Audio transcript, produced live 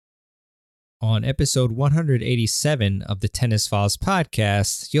On episode 187 of the Tennis Files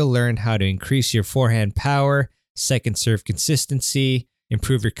podcast, you'll learn how to increase your forehand power, second serve consistency,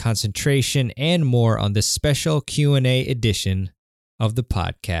 improve your concentration, and more on this special Q&A edition of the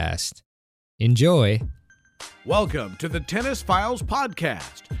podcast. Enjoy. Welcome to the Tennis Files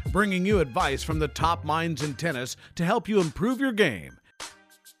podcast, bringing you advice from the top minds in tennis to help you improve your game.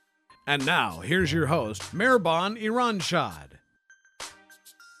 And now, here's your host, Mehrban Iranshad.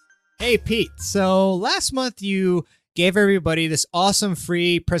 Hey, Pete. So last month you gave everybody this awesome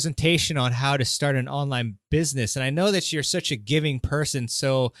free presentation on how to start an online business. And I know that you're such a giving person,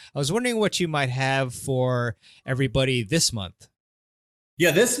 so I was wondering what you might have for everybody this month.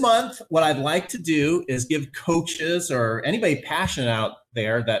 Yeah, this month, what I'd like to do is give coaches or anybody passionate out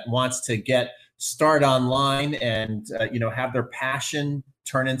there that wants to get started online and have their passion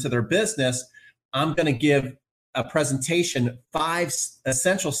turn into their business. I'm going to give a presentation, 5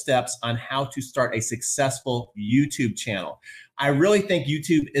 essential steps on how to start a successful YouTube channel. I really think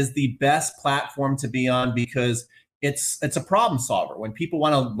YouTube is the best platform to be on because it's a problem solver. When people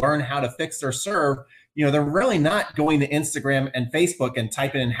want to learn how to fix their serve, they're really not going to Instagram and Facebook and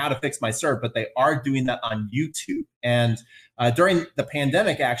typing in how to fix my serve, but they are doing that on YouTube. And during the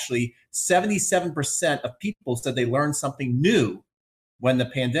pandemic, actually, 77% of people said they learned something new when the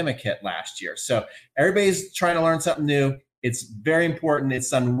pandemic hit last year. So everybody's trying to learn something new. It's very important. It's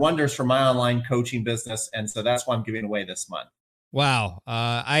done wonders for my online coaching business. And so that's why I'm giving away this month. Wow.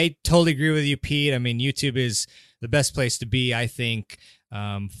 I totally agree with you, Pete. I mean, YouTube is the best place to be, I think,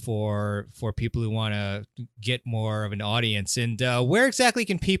 for people who want to get more of an audience. And where exactly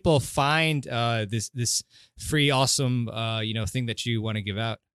can people find this free, awesome, thing that you want to give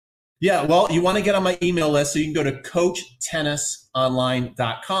out? Yeah, well, you want to get on my email list, so you can go to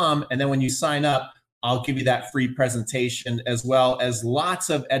coachtennisonline.com. And then when you sign up, I'll give you that free presentation as well as lots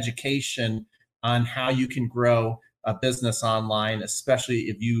of education on how you can grow a business online, especially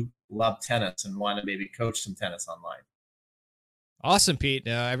if you love tennis and want to maybe coach some tennis online. Awesome, Pete.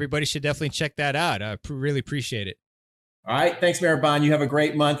 Everybody should definitely check that out. I really appreciate it. All right. Thanks, Mehrban. You have a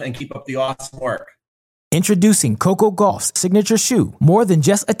great month and keep up the awesome work. Introducing Coco Gauff's signature shoe, more than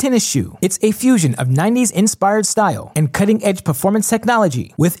just a tennis shoe. It's a fusion of 90s-inspired style and cutting-edge performance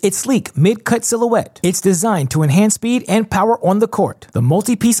technology. With its sleek mid-cut silhouette, it's designed to enhance speed and power on the court. The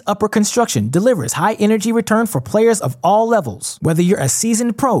multi-piece upper construction delivers high-energy return for players of all levels. Whether you're a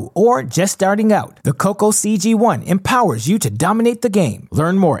seasoned pro or just starting out, the Coco CG1 empowers you to dominate the game.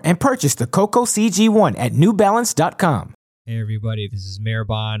 Learn more and purchase the Coco CG1 at newbalance.com. Hey everybody, this is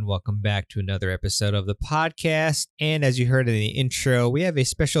Mehrban. Welcome back to another episode of the podcast. And as you heard in the intro, we have a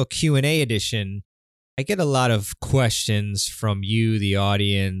special Q&A edition. I get a lot of questions from you, the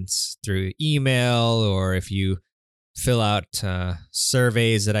audience, through email, or if you fill out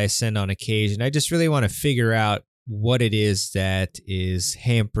surveys that I send on occasion. I just really want to figure out what it is that is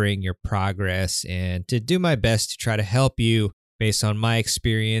hampering your progress and to do my best to try to help you based on my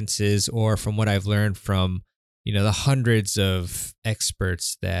experiences or from what I've learned from the hundreds of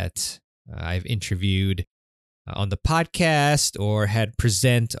experts that I've interviewed on the podcast or had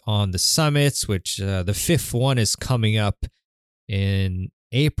present on the summits, which the 5th one is coming up in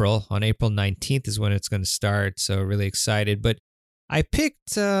April. On April 19th is when it's going to start. So really excited. But I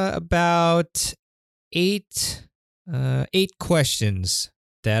picked about eight questions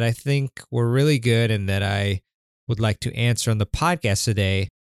that I think were really good and that I would like to answer on the podcast today.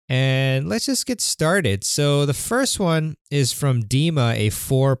 And let's just get started. So the first one is from Dima, a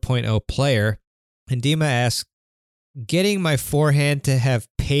 4.0 player. And Dima asks, getting my forehand to have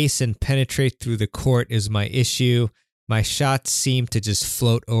pace and penetrate through the court is my issue. My shots seem to just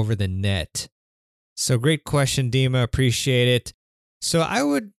float over the net. So great question, Dima. Appreciate it. So I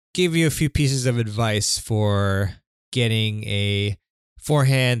would give you a few pieces of advice for getting a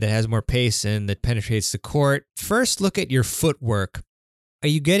forehand that has more pace and that penetrates the court. First, look at your footwork. Are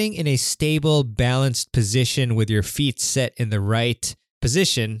you getting in a stable, balanced position with your feet set in the right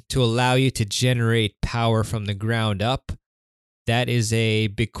position to allow you to generate power from the ground up? That is a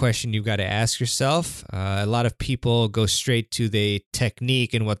big question you've got to ask yourself. A lot of people go straight to the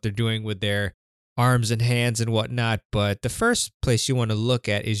technique and what they're doing with their arms and hands and whatnot, but the first place you want to look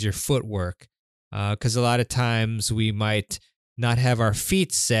at is your footwork, because a lot of times we might not have our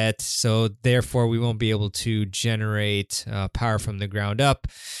feet set, so therefore we won't be able to generate power from the ground up.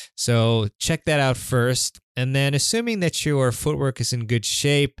 So check that out first. And then assuming that your footwork is in good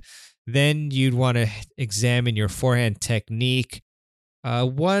shape, then you'd want to examine your forehand technique.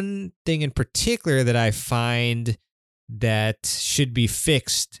 One thing in particular that I find that should be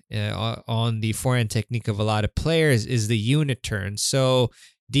fixed on the forehand technique of a lot of players is the unit turn. So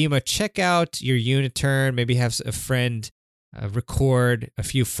Dima, check out your unit turn. Maybe have a friend record a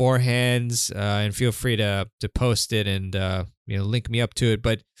few forehands and feel free to post it and link me up to it.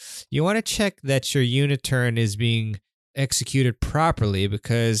 But you want to check that your unit turn is being executed properly,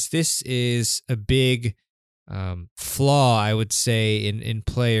 because this is a big flaw, I would say, in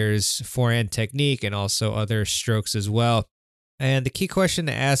players' forehand technique and also other strokes as well. And the key question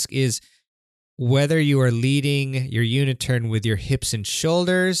to ask is whether you are leading your unit turn with your hips and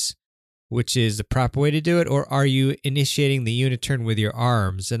shoulders, which is the proper way to do it, or are you initiating the unit turn with your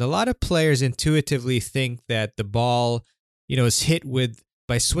arms? And a lot of players intuitively think that the ball, is hit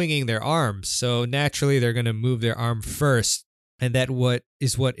by swinging their arms. So naturally, they're going to move their arm first, and that what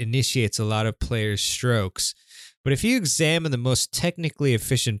initiates a lot of players' strokes. But if you examine the most technically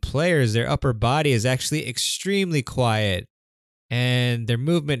efficient players, their upper body is actually extremely quiet, and their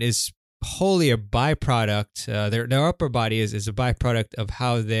movement is wholly a byproduct. Their upper body is a byproduct of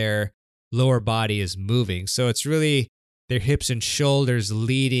how their lower body is moving. So it's really their hips and shoulders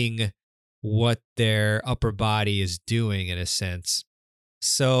leading what their upper body is doing, in a sense.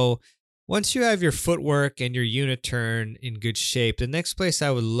 So once you have your footwork and your unit turn in good shape, the next place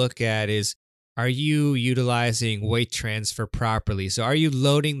I would look at is, are you utilizing weight transfer properly? So are you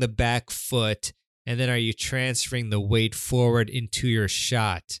loading the back foot, and then are you transferring the weight forward into your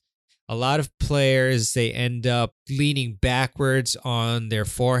shot? A lot of players, they end up leaning backwards on their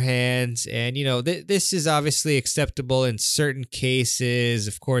forehands. And, this is obviously acceptable in certain cases.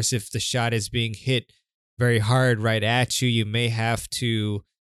 Of course, if the shot is being hit very hard right at you, you may have to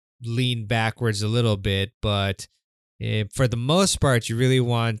lean backwards a little bit. But for the most part, you really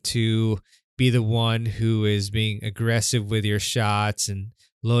want to be the one who is being aggressive with your shots and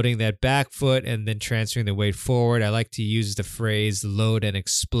loading that back foot and then transferring the weight forward. I like to use the phrase load and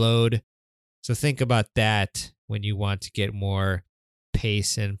explode. So think about that when you want to get more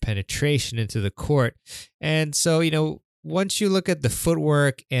pace and penetration into the court. And so, once you look at the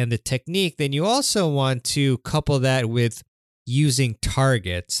footwork and the technique, then you also want to couple that with using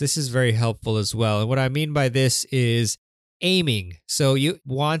targets. This is very helpful as well. And what I mean by this is aiming. So you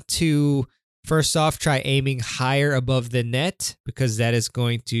want to first off, try aiming higher above the net, because that is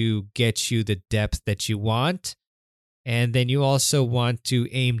going to get you the depth that you want. And then you also want to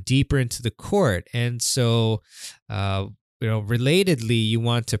aim deeper into the court. And so, relatedly, you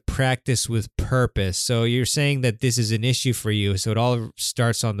want to practice with purpose. So you're saying that this is an issue for you. So it all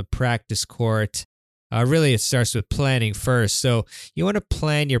starts on the practice court. Really, it starts with planning first. So you want to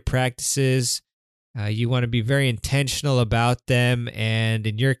plan your practices. You want to be very intentional about them. And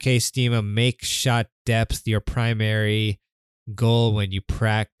in your case, Dima, make shot depth your primary goal when you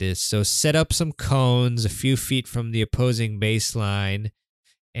practice. So set up some cones a few feet from the opposing baseline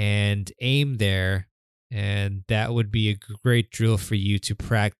and aim there. And that would be a great drill for you to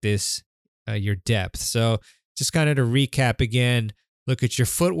practice your depth. So just kind of to recap again, look at your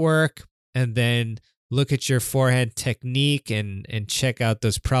footwork and then look at your forehand technique and check out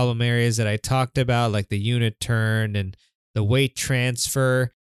those problem areas that I talked about, like the unit turn and the weight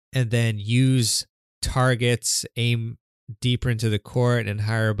transfer, and then use targets, aim deeper into the court and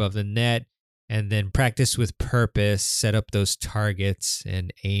higher above the net, and then practice with purpose, set up those targets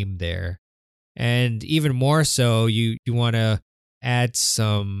and aim there. And even more so, you want to add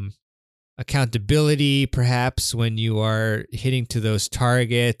some accountability perhaps when you are hitting to those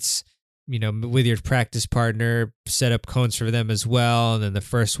targets. With your practice partner, set up cones for them as well. And then the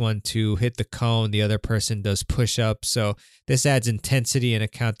first one to hit the cone, the other person does push-ups. So this adds intensity and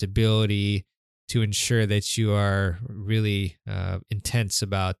accountability to ensure that you are really intense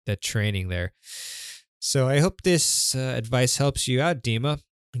about that training there. So I hope this advice helps you out, Dima,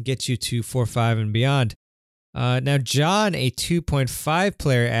 and gets you to 4-5 and beyond. Now, John, a 2.5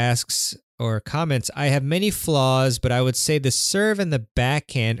 player, asks or comments, I have many flaws, but I would say the serve and the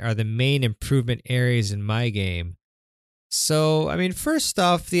backhand are the main improvement areas in my game. So, first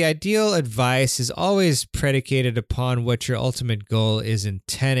off, the ideal advice is always predicated upon what your ultimate goal is in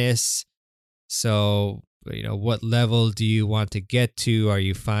tennis. So, what level do you want to get to? Are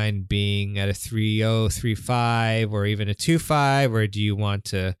you fine being at a 3-0, 3-5, or even a 2-5, or do you want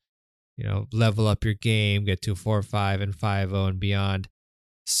to, level up your game, get to 4-5 and 5-0 and beyond?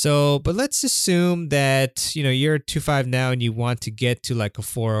 So, but let's assume that, you're at 2-5 now and you want to get to like a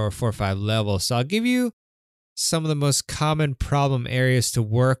 4 or 4-5 level. So I'll give you some of the most common problem areas to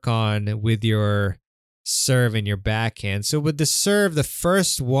work on with your serve and your backhand. So with the serve, the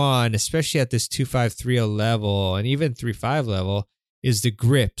first one, especially at this 2-5, 3-0 level and even 3-5 level, is the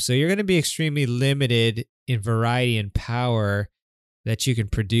grip. So you're going to be extremely limited in variety and power that you can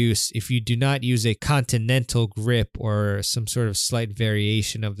produce if you do not use a continental grip or some sort of slight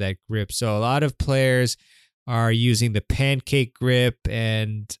variation of that grip. So a lot of players are using the pancake grip,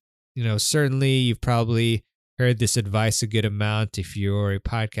 and certainly you've probably heard this advice a good amount if you're a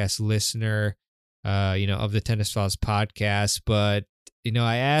podcast listener of the Tennis Files podcast. But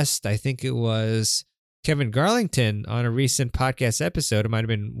I asked, I think it was Kevin Garlington on a recent podcast episode, it might have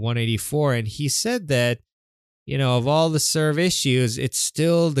been 184, and he said that of all the serve issues, it's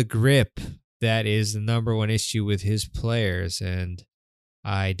still the grip that is the number one issue with his players. And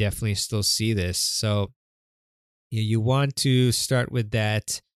I definitely still see this. So you want to start with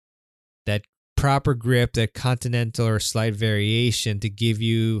that proper grip, that continental or slight variation to give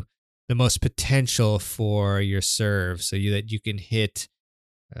you the most potential for your serve, so that you can hit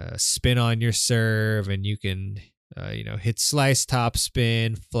spin on your serve, and you can hit slice top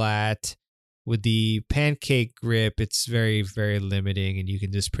spin flat. With the pancake grip, it's very, very limiting, and you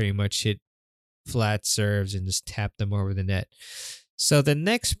can just pretty much hit flat serves and just tap them over the net. So the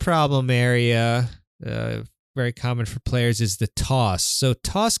next problem area, very common for players, is the toss. So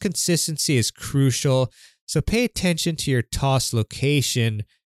toss consistency is crucial. So pay attention to your toss location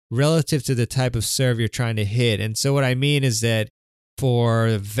relative to the type of serve you're trying to hit. And so what I mean is that for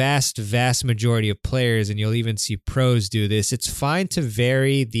the vast majority of players, and you'll even see pros do this, it's fine to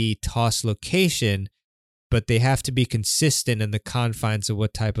vary the toss location, but they have to be consistent in the confines of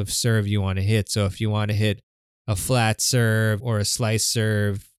what type of serve you want to hit. So if you want to hit a flat serve or a slice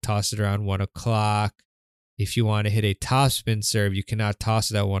serve, toss it around 1 o'clock. If you want to hit a topspin serve, you cannot toss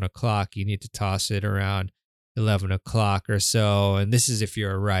it at 1 o'clock. You need to toss it around 11 o'clock or so. And this is if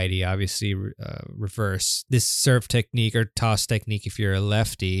you're a righty, obviously reverse this serve technique or toss technique if you're a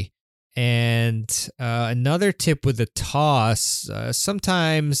lefty. And another tip with the toss,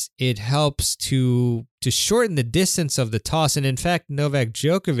 sometimes it helps to shorten the distance of the toss. And in fact, Novak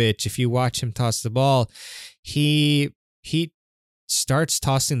Djokovic, if you watch him toss the ball, he starts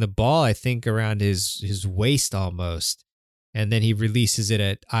tossing the ball, I think, around his waist almost. And then he releases it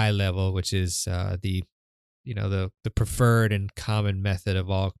at eye level, which is the preferred and common method of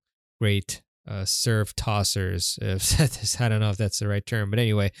all great serve tossers. I don't know if that's the right term, but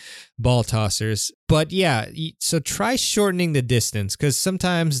anyway, ball tossers. But yeah, so try shortening the distance, because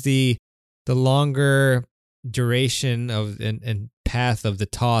sometimes the longer duration of and path of the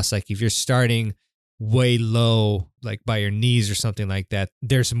toss, like if you're starting way low, like by your knees or something like that,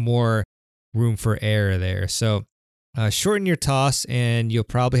 there's more room for error there. So shorten your toss, and you'll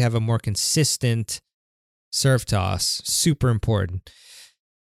probably have a more consistent serve toss. Super important.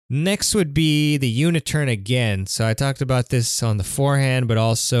 Next would be the unit-turn again. So I talked about this on the forehand, but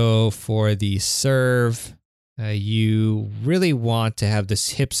also for the serve. You really want to have this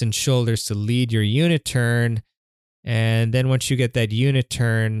hips and shoulders to lead your unit turn. And then once you get that unit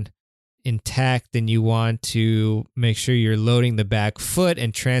turn intact, then you want to make sure you're loading the back foot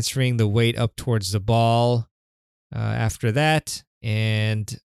and transferring the weight up towards the ball after that.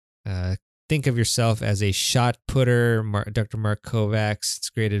 And think of yourself as a shot putter. Dr. Mark Kovacs, it's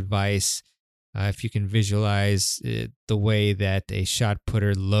great advice. If you can visualize the way that a shot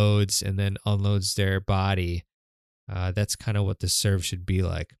putter loads and then unloads their body, that's kind of what the serve should be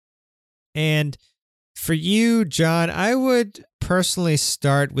like. And for you, John, I would personally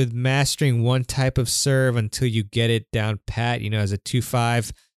start with mastering one type of serve until you get it down pat. As a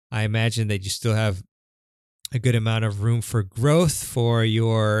 2-5, I imagine that you still have a good amount of room for growth for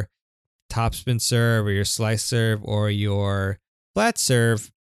your topspin serve or your slice serve or your flat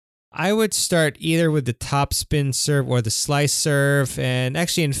serve. I would start either with the topspin serve or the slice serve. And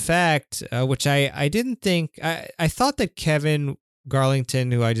actually, in fact, which I didn't think, I thought that Kevin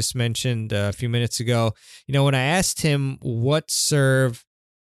Garlington, who I just mentioned a few minutes ago, when I asked him what serve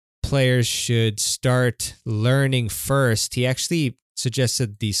players should start learning first, he actually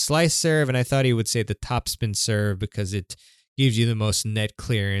suggested the slice serve, and I thought he would say the topspin serve because it gives you the most net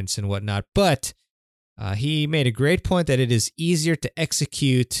clearance and whatnot. But he made a great point that it is easier to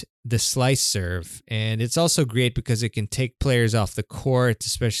execute the slice serve, and it's also great because it can take players off the court,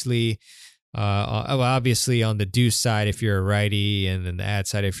 especially obviously on the deuce side if you're a righty, and then the ad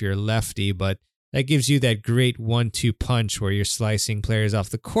side if you're a lefty. But that gives you that great 1-2 punch where you're slicing players off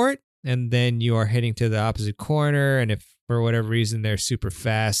the court, and then you are heading to the opposite corner, and if for whatever reason they're super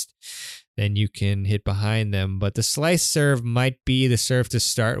fast, then you can hit behind them. But the slice serve might be the serve to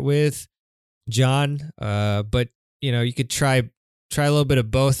start with, John. But you could try a little bit of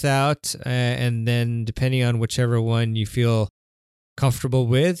both out, and then depending on whichever one you feel comfortable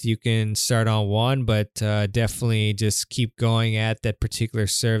with, you can start on one, but definitely just keep going at that particular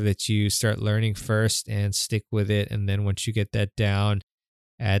serve that you start learning first and stick with it. And then once you get that down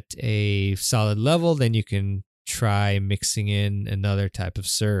at a solid level, then you can try mixing in another type of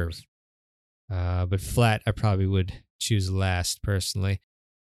serve. But flat, I probably would choose last personally.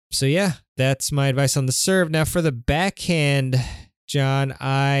 So yeah, that's my advice on the serve. Now for the backhand, John,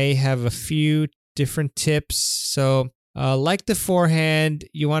 I have a few different tips. So like the forehand,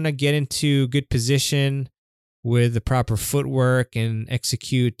 you want to get into good position with the proper footwork and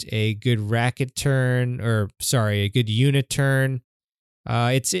execute a good racket turn, a good unit turn.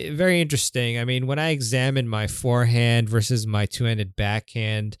 It's very interesting. I mean, when I examined my forehand versus my two-handed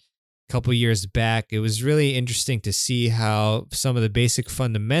backhand a couple years back, it was really interesting to see how some of the basic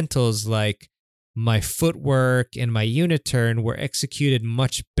fundamentals like my footwork and my unit turn were executed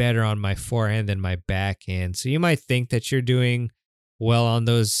much better on my forehand than my backhand. So you might think that you're doing well on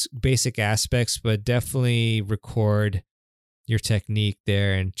those basic aspects, but definitely record your technique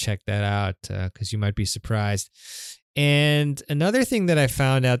there and check that out because you might be surprised. And another thing that I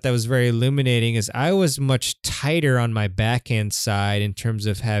found out that was very illuminating is I was much tighter on my backhand side in terms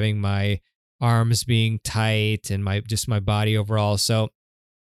of having my arms being tight and my body overall. So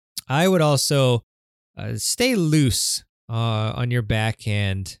I would also stay loose on your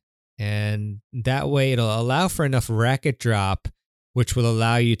backhand, and that way it'll allow for enough racket drop, which will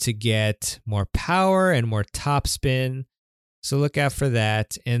allow you to get more power and more topspin. So look out for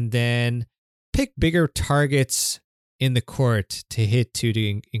that, and then pick bigger targets in the court to hit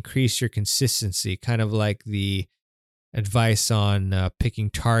to increase your consistency, kind of like the advice on picking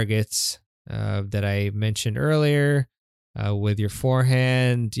targets that I mentioned earlier. With your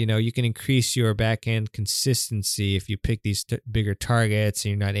forehand, you can increase your backhand consistency if you pick these bigger targets and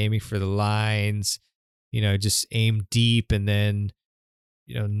you're not aiming for the lines. Just aim deep and then,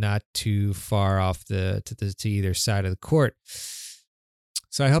 not too far off to either side of the court.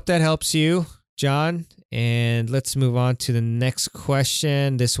 So I hope that helps you, John. And let's move on to the next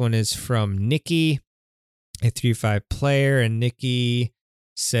question. This one is from Nikki, a 3-5 player, and Nikki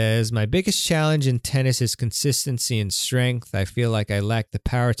says, my biggest challenge in tennis is consistency and strength. I feel like I lack the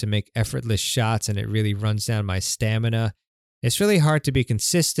power to make effortless shots and it really runs down my stamina. It's really hard to be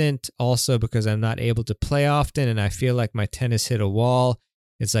consistent also because I'm not able to play often and I feel like my tennis hit a wall.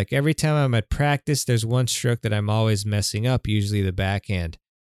 It's like every time I'm at practice, there's one stroke that I'm always messing up, usually the backhand.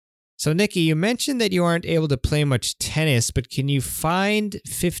 So Nikki, you mentioned that you aren't able to play much tennis, but can you find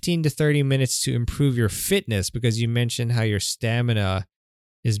 15 to 30 minutes to improve your fitness? Because you mentioned how your stamina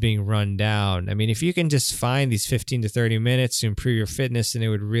is being run down. I mean, if you can just find these 15 to 30 minutes to improve your fitness, then it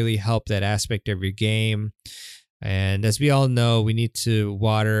would really help that aspect of your game. And as we all know, we need to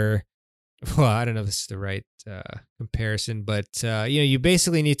water. Well, I don't know if this is the right comparison, but you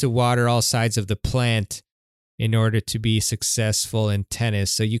basically need to water all sides of the plant in order to be successful in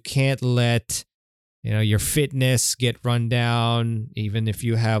tennis. So you can't let your fitness get run down, even if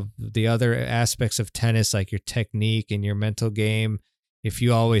you have the other aspects of tennis like your technique and your mental game. If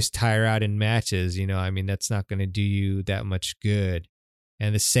you always tire out in matches, that's not going to do you that much good.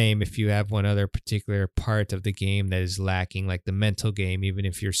 And the same if you have one other particular part of the game that is lacking, like the mental game. Even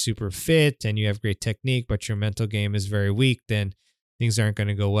if you're super fit and you have great technique, but your mental game is very weak, then things aren't going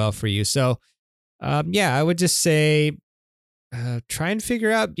to go well for you. So, I would just say try and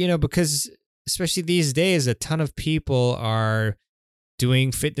figure out, because especially these days, a ton of people are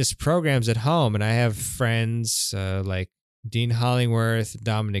doing fitness programs at home. And I have friends like Dean Hollingworth,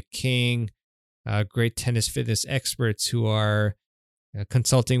 Dominic King, great tennis fitness experts who are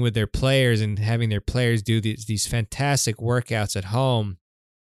consulting with their players and having their players do these fantastic workouts at home.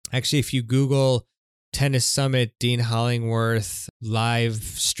 Actually, if you Google Tennis Summit Dean Hollingworth live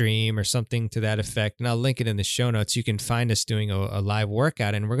stream or something to that effect, and I'll link it in the show notes, you can find us doing a live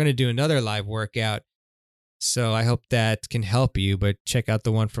workout, and we're going to do another live workout. So I hope that can help you, but check out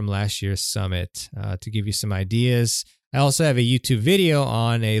the one from last year's summit to give you some ideas. I also have a YouTube video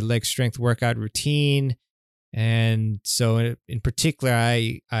on a leg strength workout routine. And so in particular,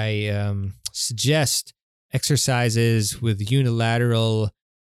 I suggest exercises with unilateral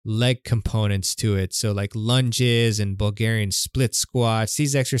leg components to it. So like lunges and Bulgarian split squats,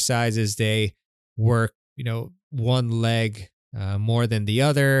 these exercises, they work, one leg more than the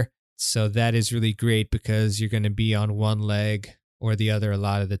other. So that is really great because you're going to be on one leg or the other a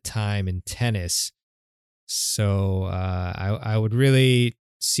lot of the time in tennis. So I would really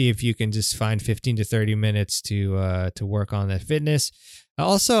see if you can just find 15 to 30 minutes to work on that fitness.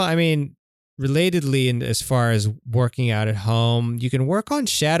 Also, relatedly, and as far as working out at home, you can work on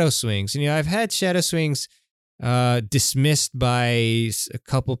shadow swings. I've had shadow swings dismissed by a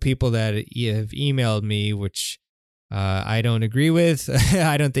couple people that have emailed me, which I don't agree with.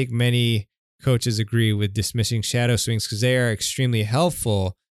 I don't think many coaches agree with dismissing shadow swings because they are extremely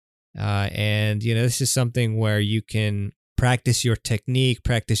helpful. And, this is something where you can practice your technique,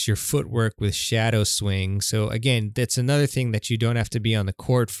 practice your footwork with shadow swing. So again, that's another thing that you don't have to be on the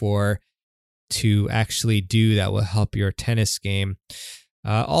court for to actually do that will help your tennis game.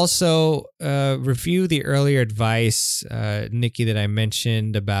 Also, review the earlier advice, Nikki, that I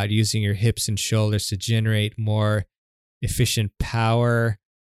mentioned about using your hips and shoulders to generate more efficient power.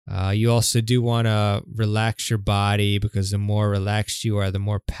 You also do want to relax your body because the more relaxed you are, the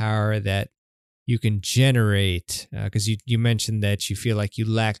more power that you can generate. Because you mentioned that you feel like you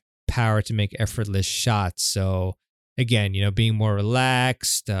lack power to make effortless shots. So again, being more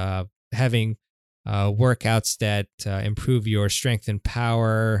relaxed, having workouts that improve your strength and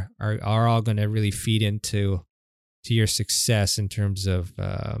power are all going to really feed into your success in terms of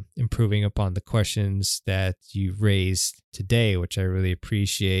improving upon the questions that you raised today, which I really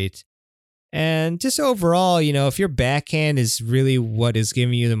appreciate. And just overall, if your backhand is really what is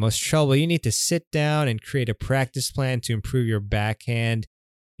giving you the most trouble, you need to sit down and create a practice plan to improve your backhand.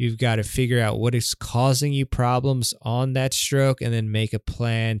 You've got to figure out what is causing you problems on that stroke and then make a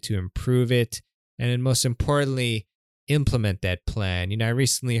plan to improve it. And then most importantly, implement that plan. I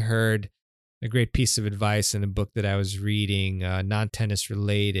recently heard a great piece of advice in a book that I was reading, non-tennis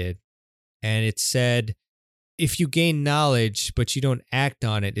related. And it said, if you gain knowledge, but you don't act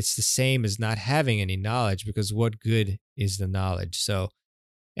on it, it's the same as not having any knowledge, because what good is the knowledge? So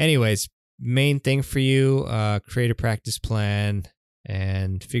anyways, main thing for you, create a practice plan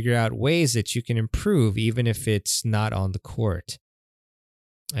and figure out ways that you can improve, even if it's not on the court.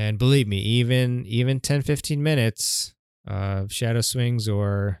 And believe me, even 10, 15 minutes of shadow swings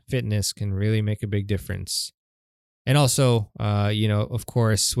or fitness can really make a big difference. And also, of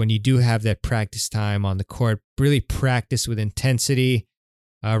course, when you do have that practice time on the court, really practice with intensity.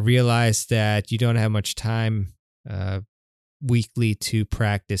 Realize that you don't have much time weekly to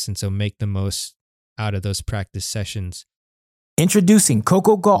practice, and so make the most out of those practice sessions. Introducing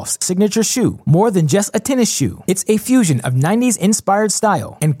Coco Gauff's signature shoe. More than just a tennis shoe, it's a fusion of 90s inspired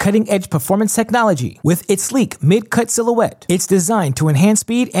style and cutting-edge performance technology. With its sleek mid-cut silhouette, it's designed to enhance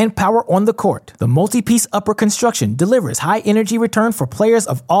speed and power on the court. The multi-piece upper construction delivers high-energy return for players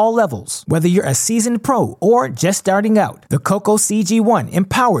of all levels. Whether you're a seasoned pro or just starting out, the Coco CG1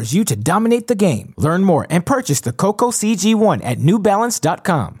 empowers you to dominate the game. Learn more and purchase the Coco CG1 at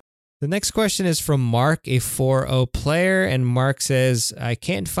newbalance.com. The next question is from Mark, a 4-0 player, and Mark says, I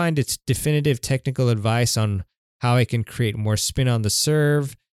can't find its definitive technical advice on how I can create more spin on the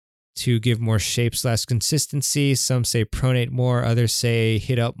serve to give more shape/consistency. Some say pronate more, others say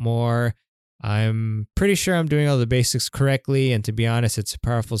hit up more. I'm pretty sure I'm doing all the basics correctly, and to be honest, it's a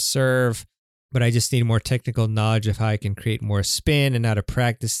powerful serve, but I just need more technical knowledge of how I can create more spin and how to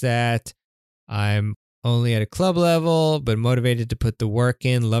practice that. I'm only at a club level, but motivated to put the work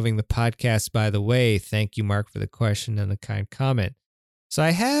in. Loving the podcast, by the way. Thank you, Mark, for the question and the kind comment. So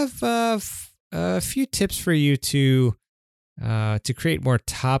I have a few tips for you to create more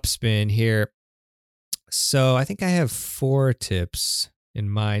topspin here. So I think I have 4 tips in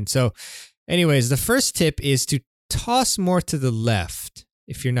mind. So anyways, the first tip is to toss more to the left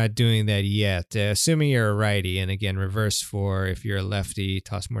if you're not doing that yet, assuming you're a righty. And again, reverse for if you're a lefty,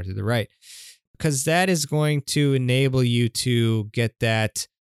 toss more to the right. Because that is going to enable you to get that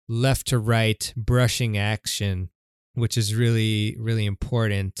left to right brushing action, which is really, really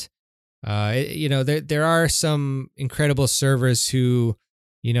important. There are some incredible servers who,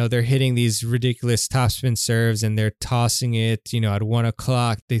 they're hitting these ridiculous topspin serves and they're tossing it, at 1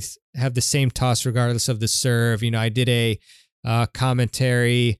 o'clock. They have the same toss regardless of the serve. I did a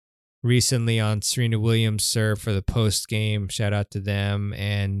commentary recently on Serena Williams' serve for the post game. Shout out to them.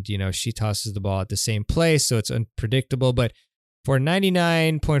 And, she tosses the ball at the same place, so it's unpredictable. But for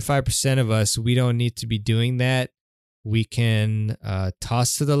 99.5% of us, we don't need to be doing that. We can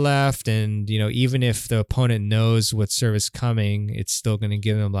toss to the left. And, even if the opponent knows what serve is coming, it's still going to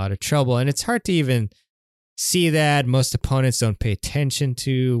give them a lot of trouble. And it's hard to even see that. Most opponents don't pay attention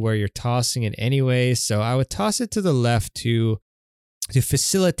to where you're tossing it anyway. So I would toss it to the left to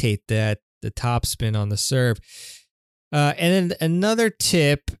facilitate the topspin on the serve. And then another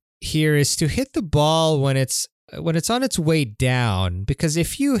tip here is to hit the ball when it's on its way down, because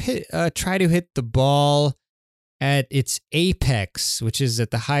if you try to hit the ball at its apex, which is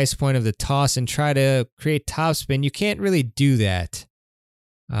at the highest point of the toss, and try to create topspin, you can't really do that.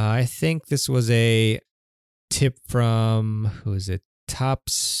 I think this was a tip from, who is it?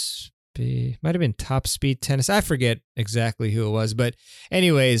 might have been Top Speed Tennis. I forget exactly who it was, but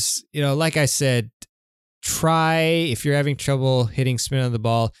anyways, like I said, try, if you're having trouble hitting spin on the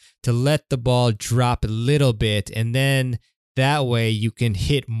ball, to let the ball drop a little bit, and then that way you can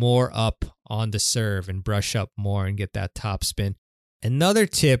hit more up on the serve and brush up more and get that top spin. Another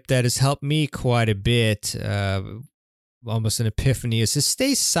tip that has helped me quite a bit, almost an epiphany, is to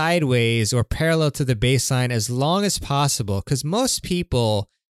stay sideways or parallel to the baseline as long as possible, because most people,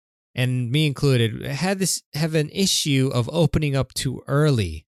 and me included, have an issue of opening up too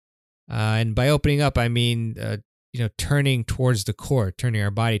early. And by opening up, I mean, turning towards the court, turning our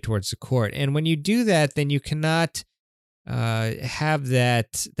body towards the court. And when you do that, then you cannot have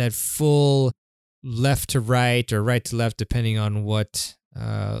that full left to right or right to left, depending on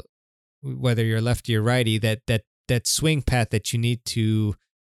whether you're lefty or righty, that swing path that you need to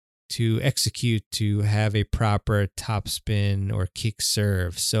execute to have a proper topspin or kick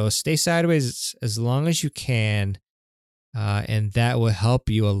serve. So stay sideways as long as you can, and that will help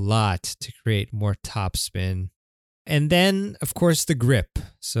you a lot to create more topspin. And then, of course, the grip.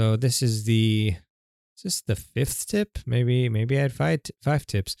 So this is the fifth tip? Maybe I had five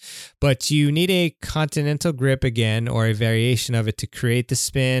tips. But you need a continental grip again, or a variation of it, to create the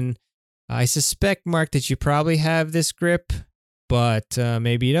spin. I suspect, Mark, that you probably have this grip, but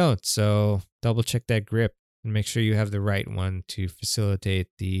maybe you don't. So double check that grip and make sure you have the right one to facilitate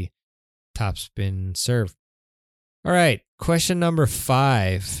the topspin serve. All right, question number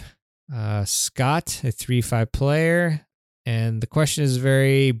 5. Scott, a 3-5 player, and the question is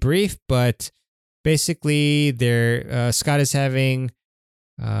very brief, but basically Scott is having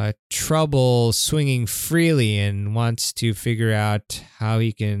trouble swinging freely and wants to figure out how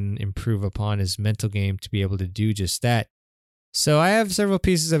he can improve upon his mental game to be able to do just that. So I have several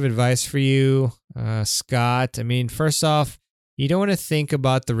pieces of advice for you, Scott. I mean, first off, you don't want to think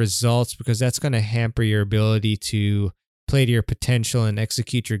about the results, because that's going to hamper your ability to play to your potential and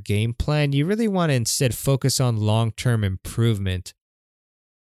execute your game plan. You really want to instead focus on long-term improvement.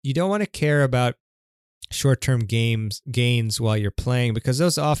 You don't want to care about short-term gains while you're playing, because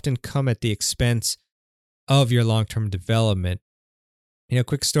those often come at the expense of your long-term development.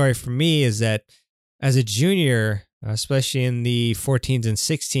 Quick story for me is that as a junior, especially in the 14s and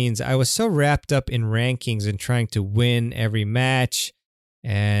 16s, I was so wrapped up in rankings and trying to win every match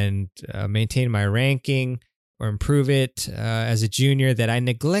and maintain my ranking or improve it as a junior, that I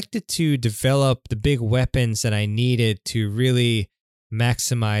neglected to develop the big weapons that I needed to really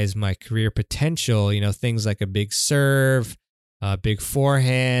maximize my career potential. Things like a big serve, a big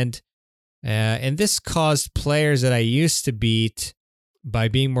forehand. And this caused players that I used to beat, by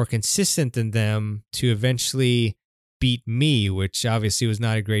being more consistent than them, to eventually beat me, which obviously was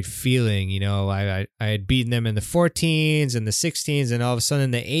not a great feeling. I had beaten them in the 14s and the 16s, and all of a sudden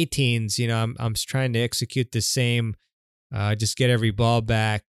in the 18s, I'm trying to execute the same, just get every ball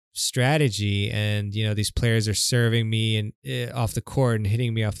back strategy, and these players are serving me and off the court and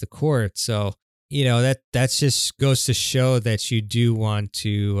hitting me off the court. So that just goes to show that you do want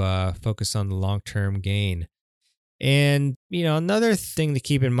to focus on the long-term gain. And another thing to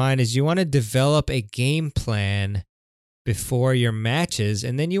keep in mind is you want to develop a game plan before your matches,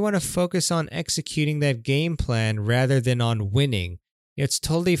 and then you want to focus on executing that game plan rather than on winning. It's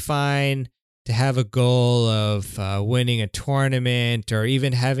totally fine to have a goal of winning a tournament, or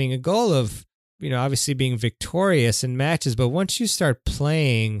even having a goal of, obviously being victorious in matches. But once you start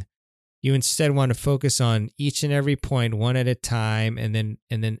playing, you instead want to focus on each and every point one at a time, and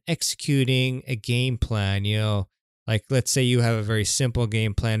then executing a game plan. Like, let's say you have a very simple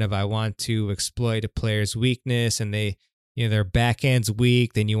game plan of, I want to exploit a player's weakness, and their backhand's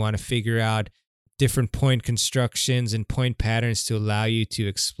weak. Then you want to figure out different point constructions and point patterns to allow you to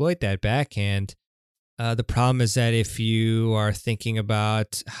exploit that backhand. The problem is that if you are thinking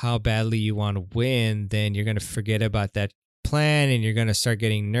about how badly you want to win, then you're going to forget about that plan, and you're going to start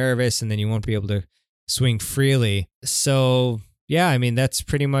getting nervous, and then you won't be able to swing freely. So yeah, I mean, that's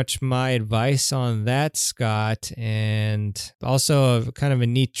pretty much my advice on that, Scott. And also kind of a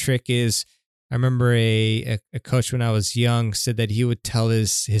neat trick is, I remember a coach when I was young said that he would tell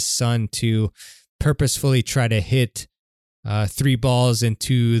his son to purposefully try to hit 3 balls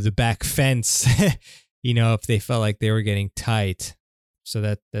into the back fence, if they felt like they were getting tight.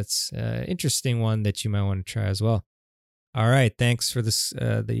 So that's an interesting one that you might want to try as well. All right, thanks for this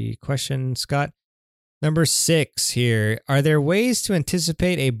the question, Scott. Number 6 here. Are there ways to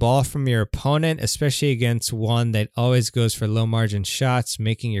anticipate a ball from your opponent, especially against one that always goes for low margin shots,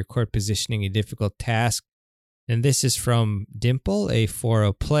 making your court positioning a difficult task? And this is from Dimple, a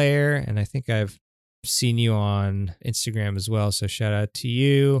 4-0 player. And I think I've seen you on Instagram as well, so shout out to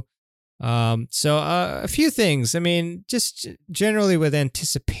you. A few things. I mean, just generally with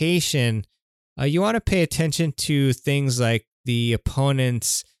anticipation, you want to pay attention to things like the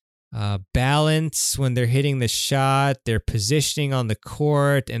opponent's balance when they're hitting the shot, their positioning on the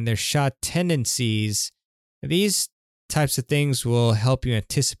court, and their shot tendencies. These types of things will help you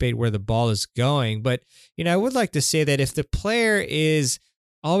anticipate where the ball is going. But, I would like to say that if the player is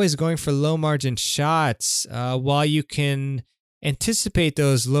always going for low margin shots, while you can anticipate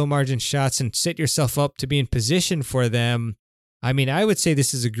those low margin shots and set yourself up to be in position for them, I mean, I would say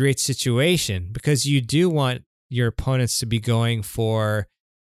this is a great situation because you do want your opponents to be going for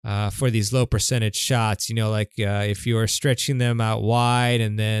these low percentage shots. If you are stretching them out wide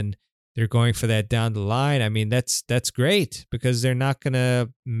and then they're going for that down the line, I mean, that's great because they're not going to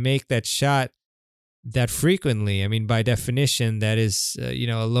make that shot that frequently. I mean, by definition, that is, a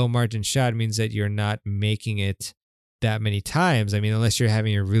low margin shot means that you're not making it that many times. I mean, unless you're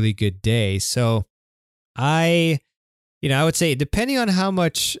having a really good day. So I would say depending on how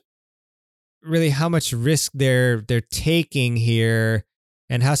much risk they're taking here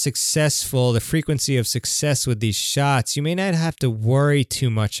and how successful, the frequency of success with these shots, you may not have to worry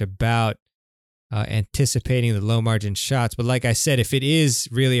too much about anticipating the low margin shots. But like I said, if it is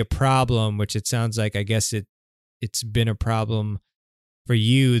really a problem, which it sounds like, I guess it's been a problem for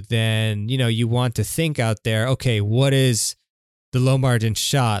you, then, you want to think out there, okay, what is the low margin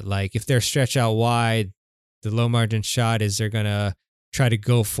shot? Like if they're stretched out wide, the low margin shot is they're going to try to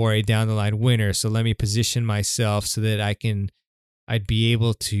go for a down the line winner. So let me position myself so that I'd be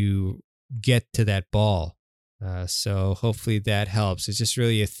able to get to that ball. So hopefully that helps. It's just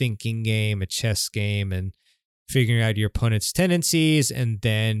really a thinking game, a chess game, and figuring out your opponent's tendencies and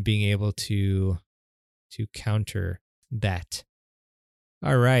then being able to counter that.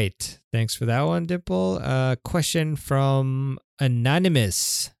 All right. Thanks for that one, Dimple. Question from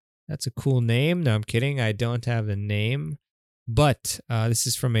Anonymous. That's a cool name. No, I'm kidding. I don't have the name. But this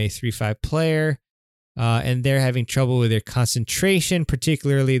is from a 3-5 player. And they're having trouble with their concentration,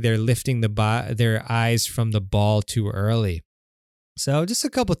 particularly they're lifting their eyes from the ball too early. So just a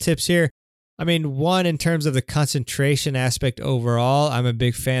couple tips here. I mean, one, in terms of the concentration aspect overall, I'm a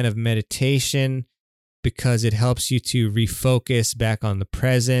big fan of meditation because it helps you to refocus back on the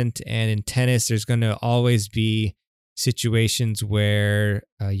present. And in tennis, there's going to always be situations where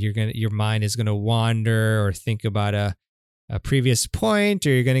your mind is going to wander or think about a previous point, or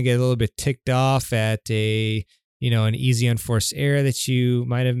you're going to get a little bit ticked off at an easy unforced error that you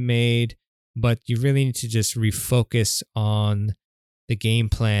might have made, but you really need to just refocus on the game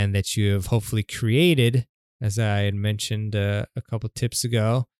plan that you have hopefully created, as I had mentioned a couple tips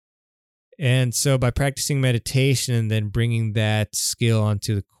ago. And so by practicing meditation and then bringing that skill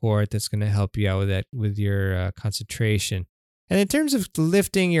onto the court, that's going to help you out with that, with your concentration. And in terms of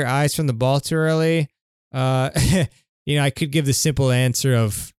lifting your eyes from the ball too early, I could give the simple answer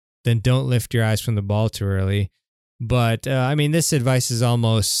of then don't lift your eyes from the ball too early. But I mean, this advice is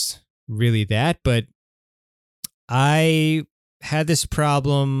almost really that. But I had this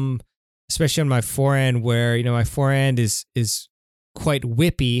problem, especially on my forehand, where, my forehand is quite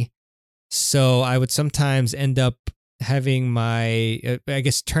whippy. So I would sometimes end up having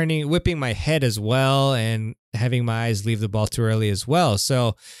whipping my head as well and having my eyes leave the ball too early as well.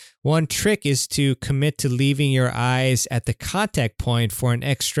 So one trick is to commit to leaving your eyes at the contact point for an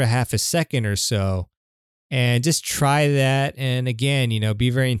extra half a second or so. And just try that. And again, be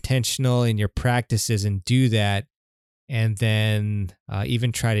very intentional in your practices and do that. And then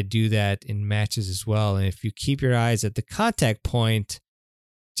even try to do that in matches as well. And if you keep your eyes at the contact point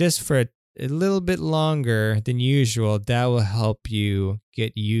just for a little bit longer than usual, that will help you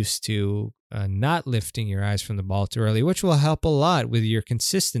get used to not lifting your eyes from the ball too early, which will help a lot with your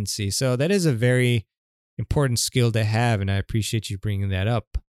consistency. So that is a very important skill to have, and I appreciate you bringing that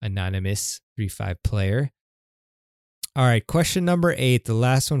up, Anonymous 3-5 player. All right, question number 8, the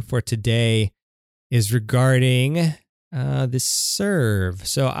last one for today, is regarding the serve.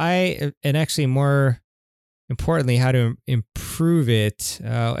 So and actually more importantly, how to improve it.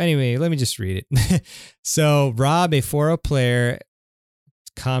 Anyway, let me just read it. So Rob, a 4-0 player,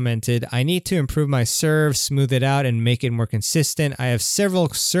 commented, I need to improve my serve, smooth it out, and make it more consistent. I have several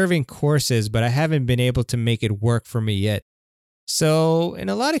serving courses, but I haven't been able to make it work for me yet. So in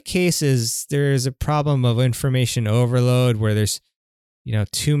a lot of cases, there's a problem of information overload where there's,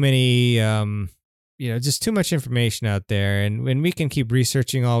 too many, just too much information out there. And when we can keep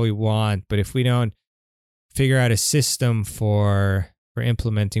researching all we want, but if we don't figure out a system for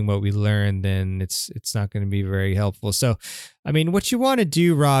implementing what we learned, then it's not going to be very helpful. So, I mean, what you want to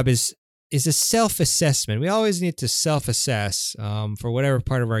do, Rob, is is a self-assessment. We always need to self-assess for whatever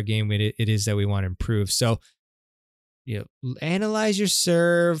part of our game it is that we want to improve. So, analyze your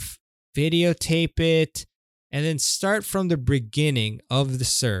serve, videotape it, and then start from the beginning of the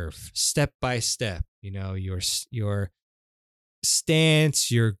serve, step by step. Your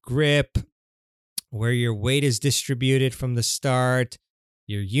stance, your grip, where your weight is distributed from the start,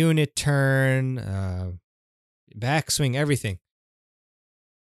 your unit turn, backswing, everything.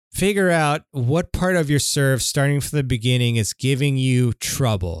 Figure out what part of your serve, starting from the beginning, is giving you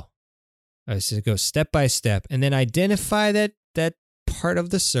trouble. So go step by step, and then identify that part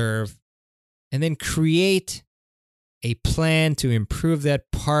of the serve, and then create a plan to improve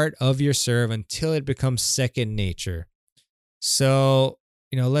that part of your serve until it becomes second nature. So,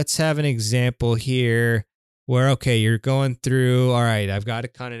 let's have an example here where, okay, you're going through, all right, I've got a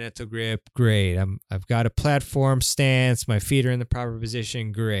continental grip, great. I've got a platform stance, my feet are in the proper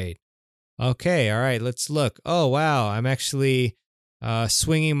position, great. Okay, all right, let's look. Oh, wow, I'm actually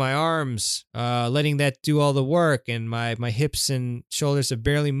swinging my arms, letting that do all the work, and my hips and shoulders have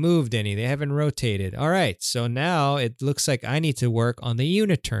barely moved any. They haven't rotated. All right, so now it looks like I need to work on the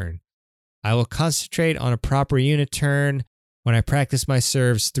unit turn. I will concentrate on a proper unit turn when I practice my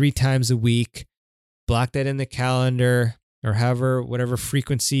serves 3 times a week. Block that in the calendar, or whatever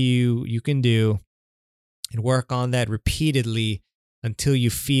frequency you can do, and work on that repeatedly until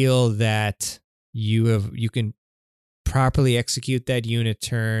you feel that you can properly execute that unit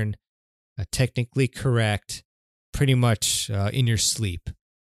turn, technically correct, pretty much in your sleep.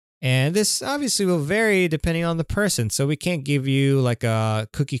 And this obviously will vary depending on the person. So we can't give you like a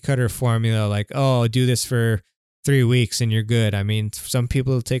cookie cutter formula like, oh, do this for 3 weeks and you're good. I mean, some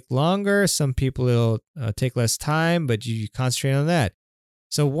people it'll take longer, some people it'll take less time, but you concentrate on that.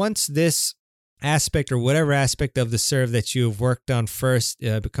 So once this aspect, or whatever aspect of the serve that you have worked on first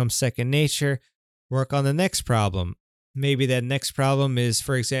becomes second nature, work on the next problem. Maybe that next problem is,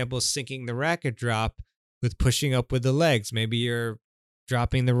 for example, syncing the racket drop with pushing up with the legs. Maybe you're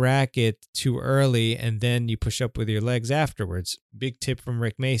dropping the racket too early and then you push up with your legs afterwards. Big tip from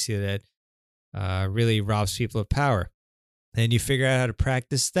Rick Macy that really robs people of power. And you figure out how to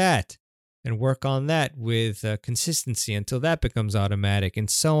practice that and work on that with consistency until that becomes automatic, and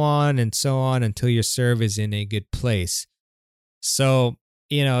so on until your serve is in a good place. So,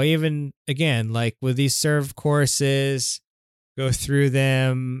 even again, like with these serve courses, go through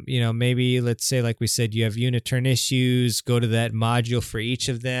them, maybe let's say, like we said, you have unit turn issues, go to that module for each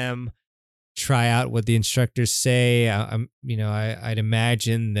of them. Try out what the instructors say. I'd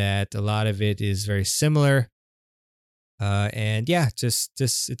imagine that a lot of it is very similar. And yeah, just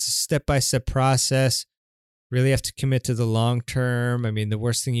it's a step-by-step process. Really have to commit to the long term. I mean, the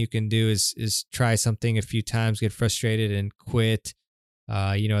worst thing you can do is try something a few times, get frustrated, and quit.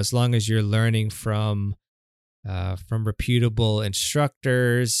 As long as you're learning from reputable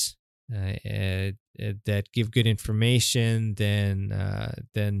instructors that give good information,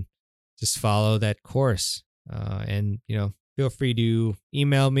 then just follow that course. And feel free to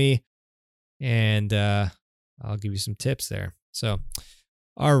email me, and I'll give you some tips there. So,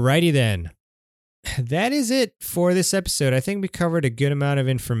 alrighty then. That is it for this episode. I think we covered a good amount of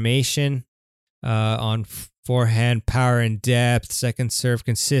information on forehand power and depth, second serve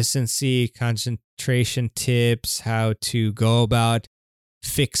consistency, concentration tips, how to go about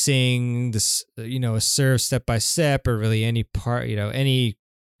fixing this, a serve step by step, or really any part, any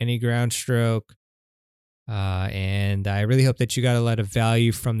ground stroke. And I really hope that you got a lot of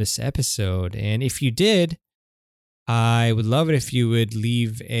value from this episode. And if you did, I would love it if you would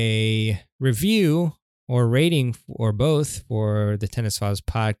leave a review or rating, or both, for the Tennis Files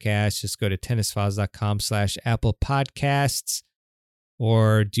podcast. Just go to tennisfiles.com/Apple Podcasts,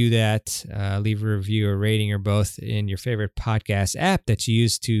 or do that. Leave a review or rating, or both, in your favorite podcast app that you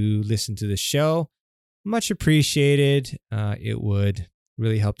use to listen to the show. Much appreciated. It would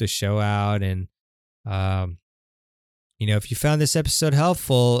really help the show out. And, if you found this episode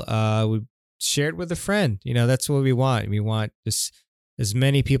helpful, we share it with a friend. That's what we want. We want just as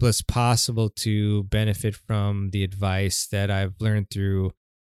many people as possible to benefit from the advice that I've learned through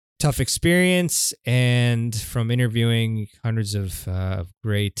tough experience and from interviewing hundreds of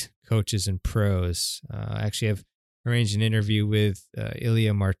great coaches and pros. Actually, I've arranged an interview with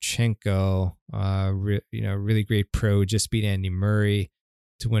Ilya Marchenko, really great pro, just beat Andy Murray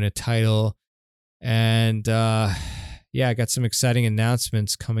to win a title. And I got some exciting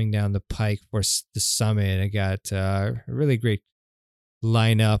announcements coming down the pike for the summit. I got a really great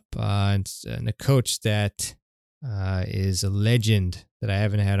lineup and a coach that is a legend that I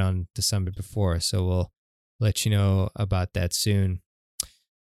haven't had on the summit before. So we'll let you know about that soon.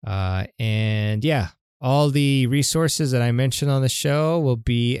 And yeah, all the resources that I mentioned on the show will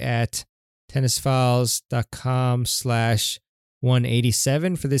be at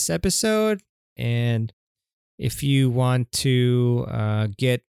tennisfiles.com/187 for this episode. And if you want to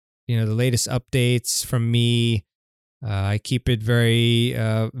get the latest updates from me, I keep it very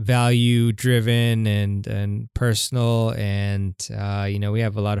value driven and personal, and we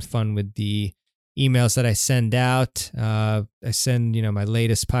have a lot of fun with the emails that I send out. I send my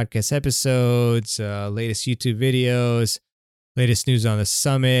latest podcast episodes, latest YouTube videos, latest news on the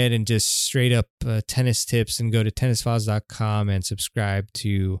summit, and just straight up tennis tips. And go to tennisfiles.com and subscribe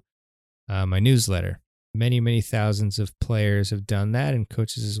to my newsletter. Many thousands of players have done that, and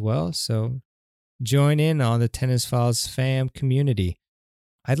coaches as well. So join in on the Tennis Files fam community.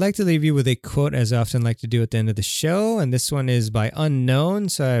 I'd like to leave you with a quote, as I often like to do at the end of the show, and this one is by Unknown,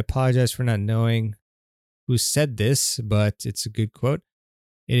 so I apologize for not knowing who said this, but it's a good quote.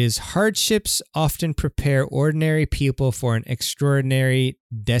 It is, "Hardships often prepare ordinary people for an extraordinary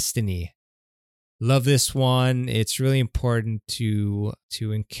destiny." Love this one. It's really important to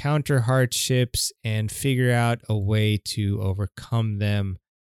encounter hardships and figure out a way to overcome them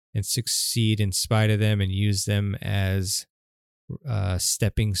and succeed in spite of them, and use them as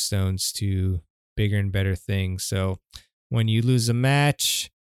stepping stones to bigger and better things. So when you lose a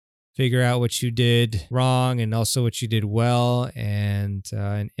match, figure out what you did wrong and also what you did well, and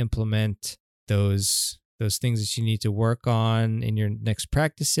implement those things that you need to work on in your next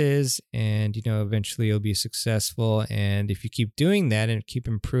practices. And eventually you'll be successful. And if you keep doing that and keep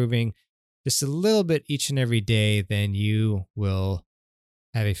improving just a little bit each and every day, then you will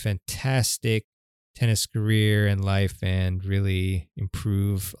have a fantastic tennis career and life, and really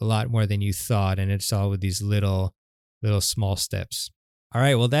improve a lot more than you thought. And it's all with these little small steps. All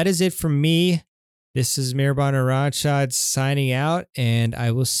right, well, that is it from me. This is Mehrban Iranshad signing out, and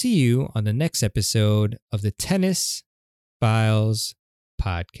I will see you on the next episode of the Tennis Files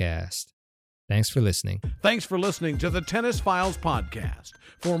Podcast. Thanks for listening. Thanks for listening to the Tennis Files Podcast.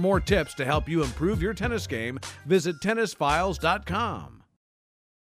 For more tips to help you improve your tennis game, visit tennisfiles.com.